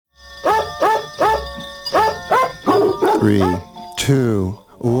3, 2,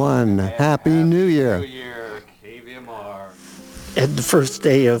 1. Happy New Year. New Year, KVMR. And the first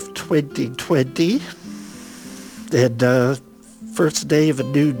day of 2020, and first day of a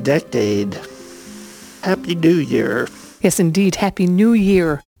new decade. Happy New Year. Yes, indeed. Happy New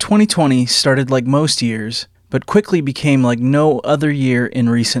Year. 2020 started like most years, but quickly became like no other year in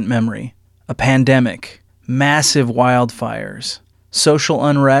recent memory. A pandemic, massive wildfires, social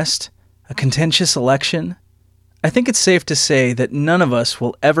unrest, a contentious election. I think it's safe to say that none of us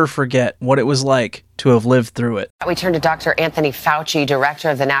will ever forget what it was like to have lived through it. We turn to Dr. Anthony Fauci,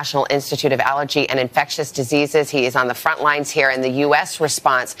 director of the National Institute of Allergy and Infectious Diseases. He is on the front lines here in the U.S.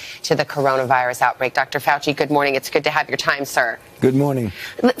 response to the coronavirus outbreak. Dr. Fauci, good morning. It's good to have your time, sir. Good morning.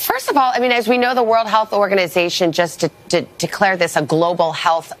 First of all, as we know, the World Health Organization just declared this a global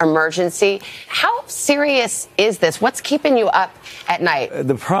health emergency. How serious is this? What's keeping you up at night?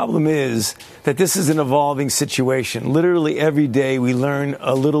 The problem is that this is an evolving situation. Literally every day we learn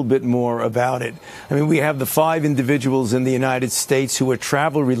a little bit more about it. We have the 5 individuals in the United States who are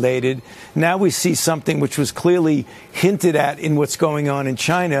travel related. Now we see something which was clearly hinted at in what's going on in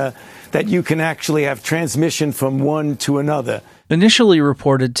China, that you can actually have transmission from one to another. Initially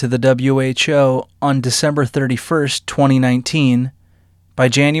reported to the WHO on December 31st, 2019, by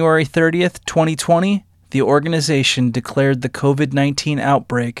January 30th, 2020, the organization declared the COVID-19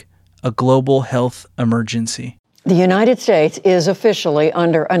 outbreak a global health emergency. The United States is officially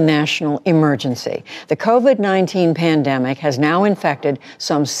under a national emergency. The COVID-19 pandemic has now infected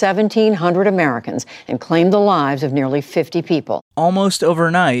some 1,700 Americans and claimed the lives of nearly 50 people. Almost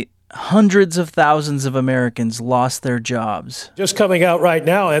overnight, hundreds of thousands of Americans lost their jobs. Just coming out right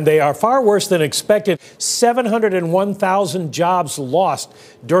now, and they are far worse than expected. 701,000 jobs lost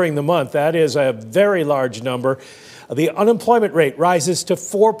during the month. That is a very large number. The unemployment rate rises to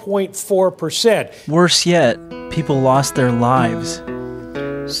 4.4%. Worse yet, people lost their lives.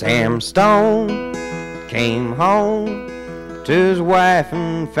 Sam Stone came home to his wife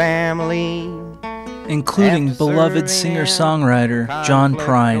and family, including beloved singer-songwriter John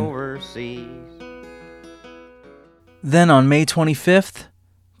Prine. Then on May 25th,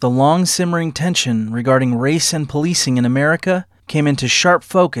 the long-simmering tension regarding race and policing in America came into sharp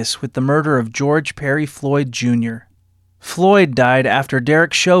focus with the murder of George Perry Floyd Jr. Floyd died after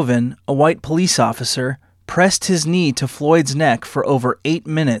Derek Chauvin, a white police officer, pressed his knee to Floyd's neck for over 8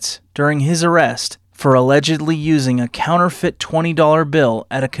 minutes during his arrest for allegedly using a counterfeit $20 bill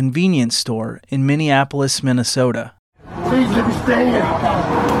at a convenience store in Minneapolis, Minnesota. Please let me stand.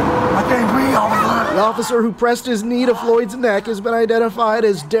 I can't breathe all the time. The officer who pressed his knee to Floyd's neck has been identified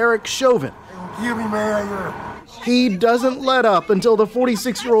as Derek Chauvin. Kill me, man. He doesn't let up until the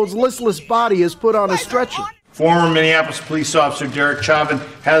 46-year-old's listless body is put on a stretcher. Former Minneapolis police officer Derek Chauvin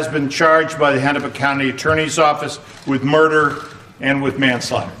has been charged by the Hennepin County Attorney's Office with murder and with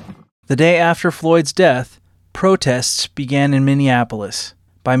manslaughter. The day after Floyd's death, protests began in Minneapolis.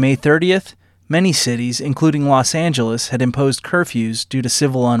 By May 30th, many cities, including Los Angeles, had imposed curfews due to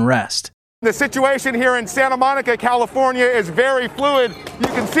civil unrest. The situation here in Santa Monica, California is very fluid. You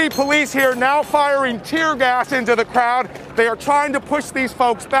can see police here now firing tear gas into the crowd. They are trying to push these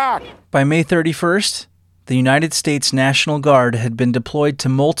folks back. By May 31st, the United States National Guard had been deployed to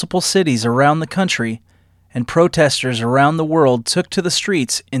multiple cities around the country, and protesters around the world took to the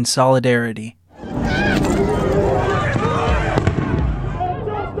streets in solidarity.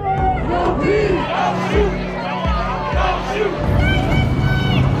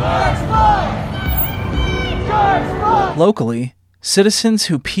 Locally, citizens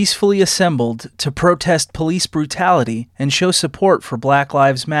who peacefully assembled to protest police brutality and show support for Black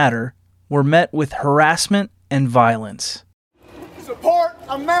Lives Matter were met with harassment and violence. Support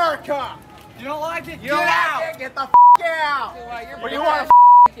America! You don't like it? Get out! Get the out! What do you want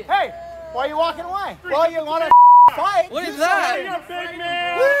to Hey, why are you walking away? Well, you want to fight? What is that? Big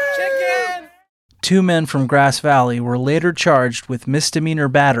man! Chicken! 2 men from Grass Valley were later charged with misdemeanor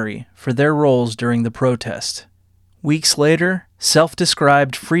battery for their roles during the protest. Weeks later,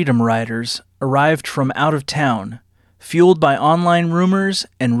 self-described freedom riders arrived from out of town, fueled by online rumors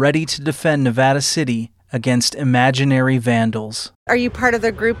and ready to defend Nevada City against imaginary vandals. Are you part of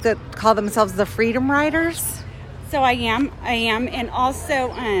the group that call themselves the Freedom Riders? So I am, and also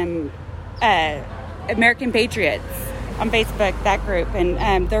American Patriots on Facebook, that group,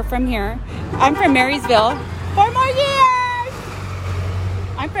 and they're from here. I'm from Marysville. 4 more years!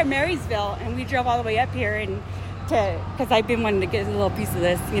 I'm from Marysville, and we drove all the way up here because I've been wanting to get a little piece of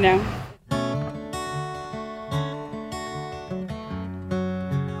this, you know.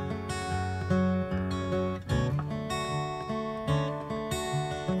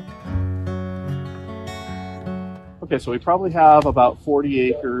 Okay, so we probably have about 40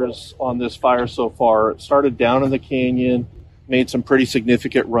 acres on this fire so far. It started down in the canyon, made some pretty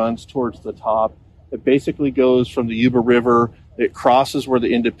significant runs towards the top. It basically goes from the Yuba River. It crosses where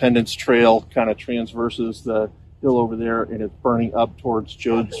the Independence Trail kind of transverses the hill over there, and it's burning up towards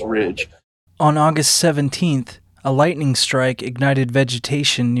Jones Ridge. On August 17th, a lightning strike ignited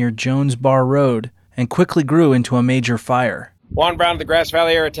vegetation near Jones Bar Road and quickly grew into a major fire. Juan Brown of the Grass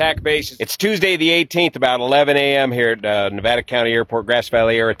Valley Air Attack Base. It's Tuesday the 18th, about 11 a.m. here at Nevada County Airport, Grass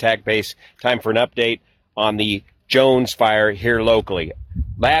Valley Air Attack Base. Time for an update on the Jones fire here locally.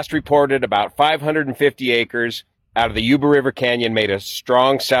 Last reported about 550 acres out of the Yuba River Canyon made a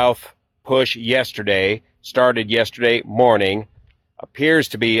strong south push yesterday, started yesterday morning. Appears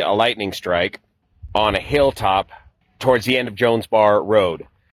to be a lightning strike on a hilltop towards the end of Jones Bar Road.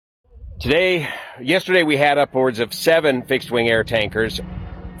 Yesterday we had upwards of 7 fixed-wing air tankers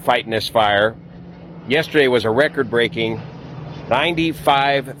fighting this fire. Yesterday was a record-breaking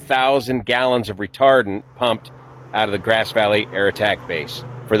 95,000 gallons of retardant pumped out of the Grass Valley Air Attack Base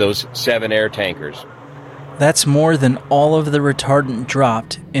for those 7 air tankers. That's more than all of the retardant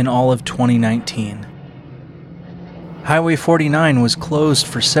dropped in all of 2019. Highway 49 was closed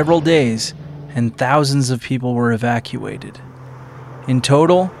for several days, and thousands of people were evacuated. In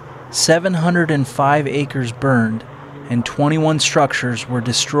total, 705 acres burned, and 21 structures were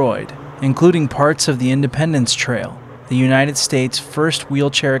destroyed, including parts of the Independence Trail, the United States' first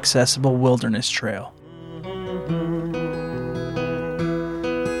wheelchair-accessible wilderness trail.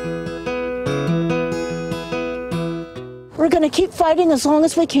 We're going to keep fighting as long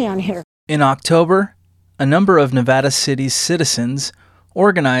as we can here. In October, a number of Nevada City's citizens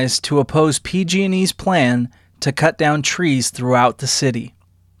organized to oppose PG&E's plan to cut down trees throughout the city.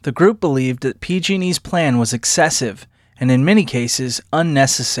 The group believed that PG&E's plan was excessive and in many cases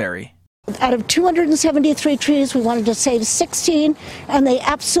unnecessary. Out of 273 trees, we wanted to save 16, and they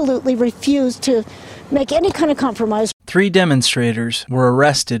absolutely refused to make any kind of compromise. 3 demonstrators were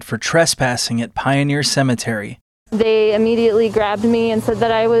arrested for trespassing at Pioneer Cemetery. They immediately grabbed me and said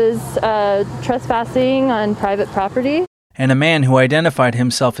that I was trespassing on private property. And a man who identified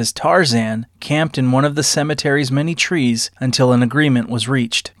himself as Tarzan camped in one of the cemetery's many trees until an agreement was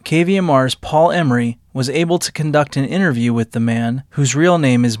reached. KVMR's Paul Emery was able to conduct an interview with the man, whose real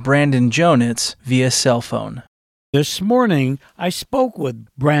name is Brandon Jonitz, via cell phone. This morning, I spoke with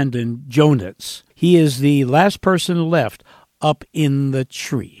Brandon Jonitz. He is the last person left up in the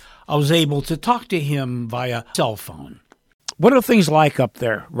tree. I was able to talk to him via cell phone. What are things like up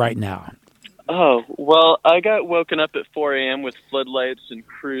there right now? Oh, well, I got woken up at 4 a.m. with floodlights and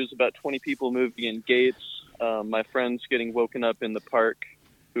crews, about 20 people moving in gates. My friends getting woken up in the park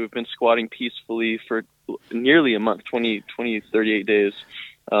who have been squatting peacefully for nearly a month, 38 days.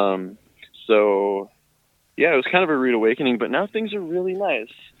 So, yeah, it was kind of a rude awakening, but now things are really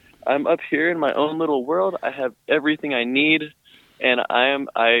nice. I'm up here in my own little world. I have everything I need, and I'm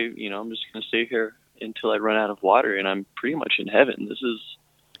just going to stay here until I run out of water, and I'm pretty much in heaven. This is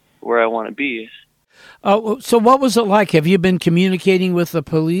where I want to be. So what was it like? Have you been communicating with the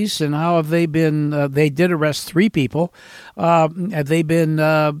police, and how have they been? They did arrest 3 people. Have they been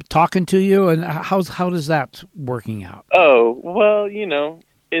talking to you, and how does that working out? Oh, well,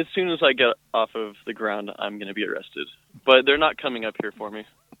 as soon as I get off of the ground, I'm going to be arrested. But they're not coming up here for me.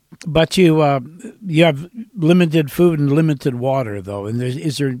 But you have limited food and limited water, though, and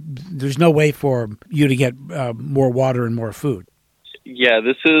there's no way for you to get more water and more food. Yeah,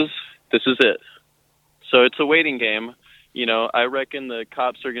 this is it. So it's a waiting game. I reckon the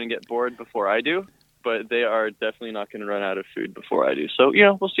cops are going to get bored before I do, but they are definitely not going to run out of food before I do. So,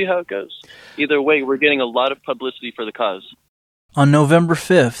 we'll see how it goes. Either way, we're getting a lot of publicity for the cause. On November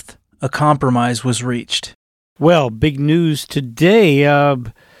 5th, a compromise was reached. Well, big news today.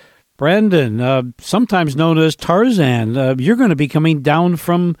 Brandon, sometimes known as Tarzan, you're going to be coming down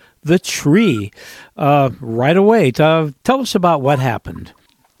from the tree right away. Tell us about what happened.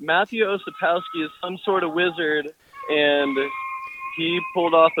 Matthew Osipowski is some sort of wizard, and he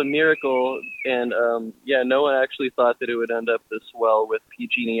pulled off a miracle. And, no one actually thought that it would end up this well, with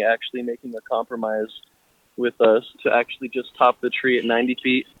PG&E actually making a compromise with us to actually just top the tree at 90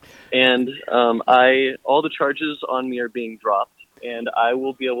 feet. And all the charges on me are being dropped, and I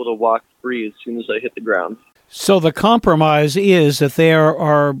will be able to walk free as soon as I hit the ground. So the compromise is that they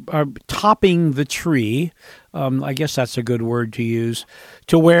are topping the tree, I guess that's a good word to use,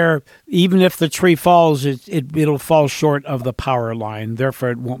 to where even if the tree falls, it'll fall short of the power line, therefore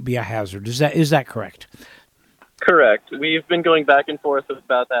it won't be a hazard. Is that correct? Correct. We've been going back and forth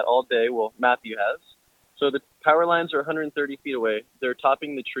about that all day. Well, Matthew has. So the power lines are 130 feet away. They're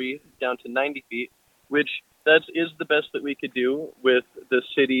topping the tree down to 90 feet, which that is the best that we could do with the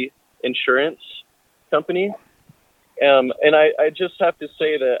city insurance company. And I just have to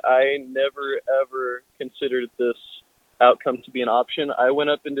say that I never, ever considered this outcome to be an option. I went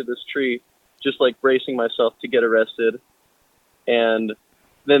up into this tree just like bracing myself to get arrested and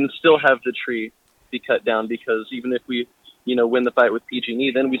then still have the tree be cut down, because even if we, win the fight with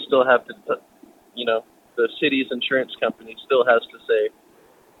PG&E, then we still have to, the city's insurance company still has to say,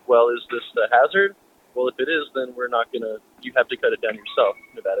 well, is this a hazard? Well, if it is, then we're not going to, you have to cut it down yourself,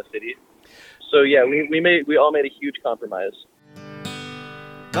 Nevada City. So yeah, we all made a huge compromise.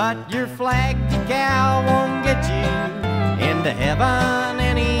 But your flag decal won't get you into heaven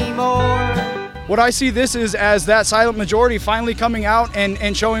anymore. What I see this is as that silent majority finally coming out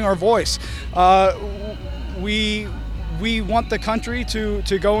and showing our voice. We want the country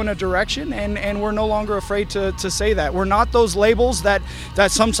to go in a direction, and we're no longer afraid to say that. We're not those labels that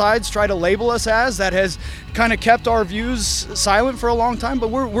some sides try to label us as, that has kind of kept our views silent for a long time, but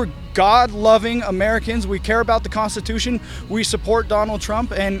we're God-loving Americans. We care about the Constitution. We support Donald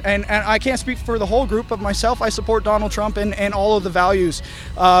Trump, and I can't speak for the whole group, but myself, I support Donald Trump and all of the values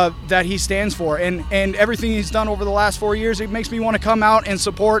that he stands for, and everything he's done over the last 4 years. It makes me want to come out and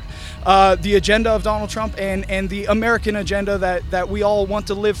support the agenda of Donald Trump and the American agenda that we all want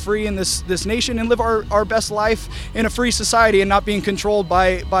to live free in this nation and live our best life in a free society and not being controlled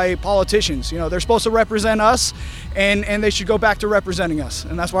by politicians. They're supposed to represent us, and they should go back to representing us,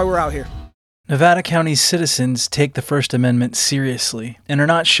 and that's why we're out here. Nevada County's citizens take the First Amendment seriously and are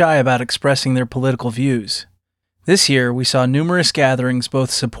not shy about expressing their political views. This year, we saw numerous gatherings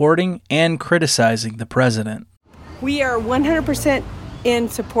both supporting and criticizing the president. We are 100% in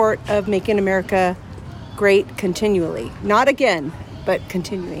support of making America great continually. Not again, but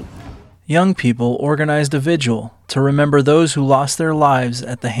continuing. Young people organized a vigil to remember those who lost their lives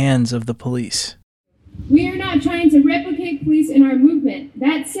at the hands of the police. We are not trying to replicate police in our movement.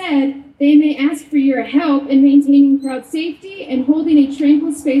 That said, they may ask for your help in maintaining crowd safety and holding a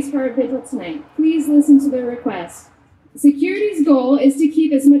tranquil space for our vigil tonight. Please listen to their request. Security's goal is to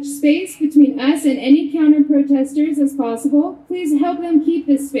keep as much space between us and any counter-protesters as possible. Please help them keep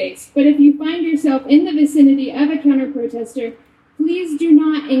this space. But if you find yourself in the vicinity of a counter-protester, please do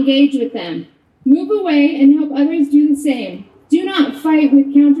not engage with them. Move away and help others do the same. Do not fight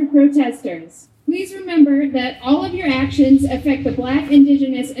with counter-protesters. Please remember that all of your actions affect the Black,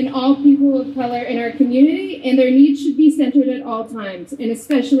 Indigenous, and all people of color in our community, and their needs should be centered at all times, and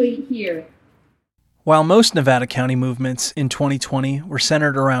especially here. While most Nevada County movements in 2020 were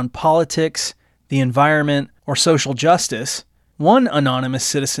centered around politics, the environment, or social justice, one anonymous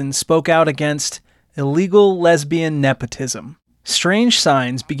citizen spoke out against illegal lesbian nepotism. Strange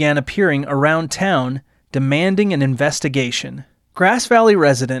signs began appearing around town demanding an investigation. Grass Valley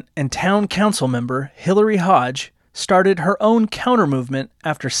resident and town council member Hillary Hodge started her own counter-movement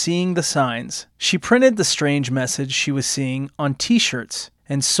after seeing the signs. She printed the strange message she was seeing on T-shirts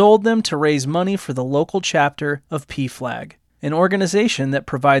and sold them to raise money for the local chapter of PFLAG, an organization that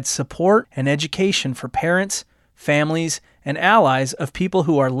provides support and education for parents, families, and allies of people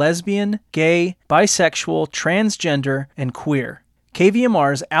who are lesbian, gay, bisexual, transgender, and queer.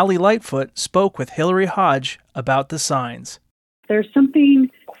 KVMR's Allie Lightfoot spoke with Hillary Hodge about the signs. There's something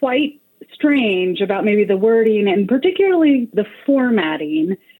quite strange about maybe the wording and particularly the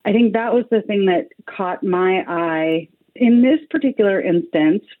formatting. I think that was the thing that caught my eye. In this particular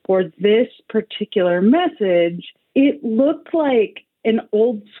instance, for this particular message, it looked like an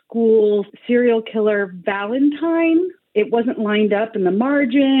old school serial killer Valentine. It wasn't lined up in the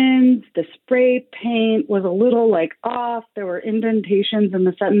margins. The spray paint was a little off. There were indentations in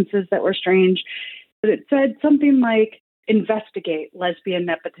the sentences that were strange. But it said something like, investigate lesbian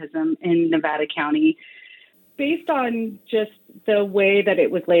nepotism in Nevada County. Based on just the way that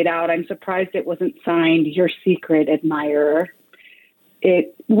it was laid out, I'm surprised it wasn't signed Your Secret Admirer.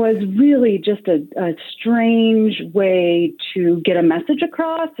 It was really just a strange way to get a message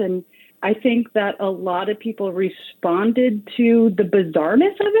across, and I think that a lot of people responded to the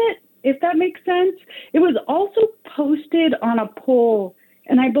bizarreness of it, if that makes sense. It was also posted on a pole,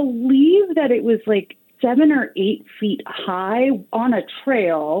 and I believe that it was 7 or 8 feet high on a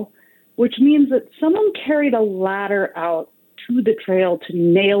trail, which means that someone carried a ladder out to the trail to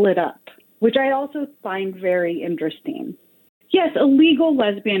nail it up, which I also find very interesting. Yes, illegal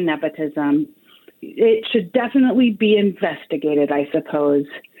lesbian nepotism. It should definitely be investigated, I suppose.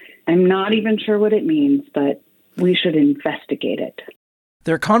 I'm not even sure what it means, but we should investigate it.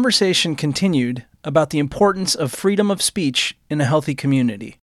 Their conversation continued about the importance of freedom of speech in a healthy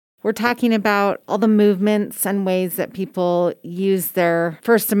community. We're talking about all the movements and ways that people use their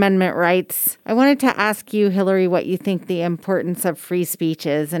First Amendment rights. I wanted to ask you, Hillary, what you think the importance of free speech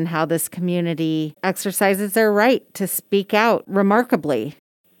is and how this community exercises their right to speak out remarkably.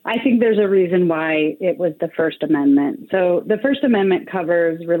 I think there's a reason why it was the First Amendment. So the First Amendment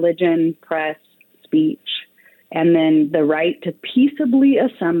covers religion, press, speech, and then the right to peaceably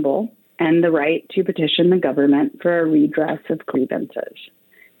assemble and the right to petition the government for a redress of grievances.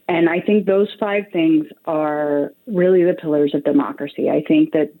 And I think those 5 things are really the pillars of democracy. I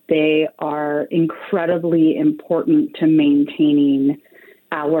think that they are incredibly important to maintaining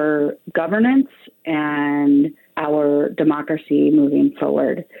our governance and our democracy moving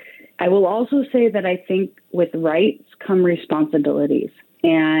forward. I will also say that I think with rights come responsibilities.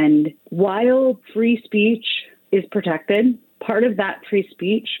 And while free speech is protected, part of that free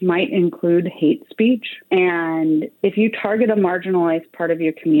speech might include hate speech. And if you target a marginalized part of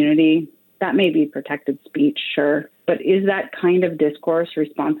your community, that may be protected speech, sure. But is that kind of discourse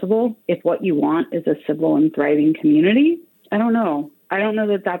responsible if what you want is a civil and thriving community? I don't know. I don't know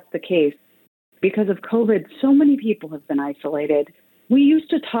that that's the case. Because of COVID, so many people have been isolated. We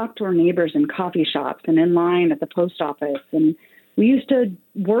used to talk to our neighbors in coffee shops and in line at the post office, and we used to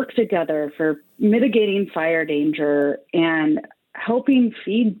work together for mitigating fire danger and helping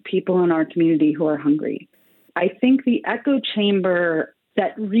feed people in our community who are hungry. I think the echo chamber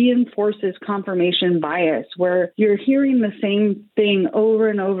that reinforces confirmation bias, where you're hearing the same thing over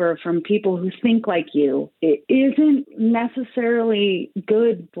and over from people who think like you, it isn't necessarily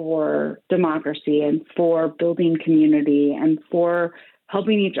good for democracy and for building community and for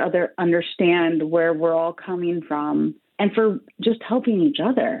helping each other understand where we're all coming from and for just helping each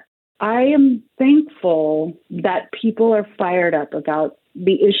other. I am thankful that people are fired up about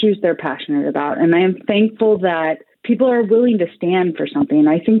the issues they're passionate about, and I am thankful that people are willing to stand for something.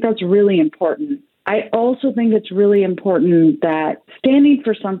 I think that's really important. I also think it's really important that standing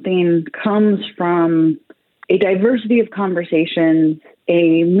for something comes from a diversity of conversations,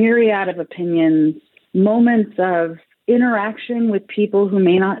 a myriad of opinions, moments of interaction with people who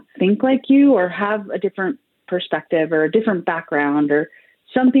may not think like you or have a different perspective or a different background or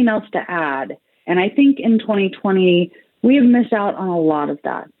something else to add. And I think in 2020, we have missed out on a lot of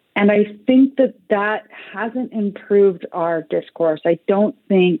that. And I think that that hasn't improved our discourse. I don't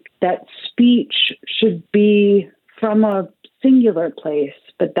think that speech should be from a singular place,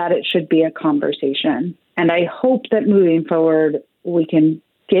 but that it should be a conversation. And I hope that moving forward, we can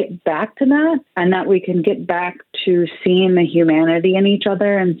get back to that and that we can get back to seeing the humanity in each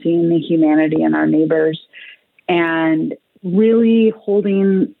other and seeing the humanity in our neighbors and really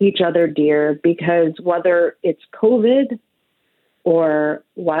holding each other dear, because whether it's COVID or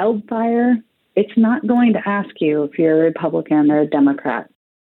wildfire, it's not going to ask you if you're a Republican or a Democrat.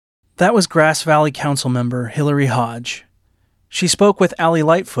 That was Grass Valley Councilmember Hillary Hodge. She spoke with Allie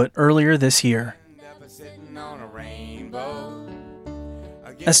Lightfoot earlier this year.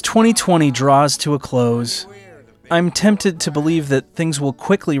 As 2020 draws to a close, I'm tempted to believe that things will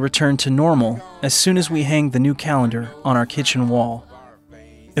quickly return to normal as soon as we hang the new calendar on our kitchen wall.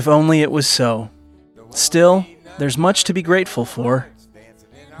 If only it was so. Still, there's much to be grateful for.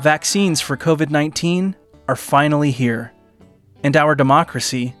 Vaccines for COVID-19 are finally here, and our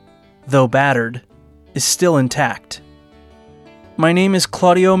democracy, though battered, is still intact. My name is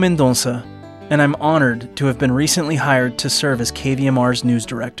Claudio Mendonça, and I'm honored to have been recently hired to serve as KVMR's news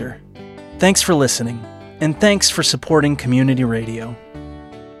director. Thanks for listening, and thanks for supporting community radio.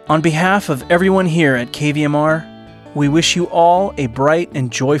 On behalf of everyone here at KVMR, we wish you all a bright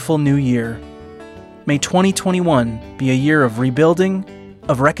and joyful new year. May 2021 be a year of rebuilding,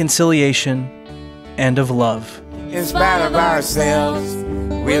 of reconciliation, and of love. In spite of ourselves,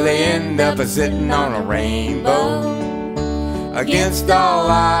 we'll end up sitting on a rainbow. Against all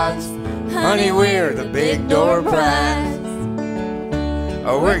odds, honey, we're the big door prize.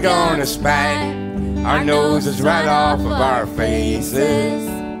 Oh, we're gonna spike our noses right off of our faces.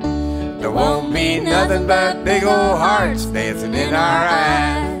 There won't be nothing but big old hearts dancing in our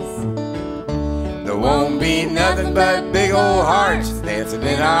eyes. There won't be nothing but big old hearts dancing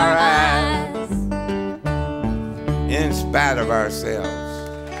in our eyes. In spite of ourselves.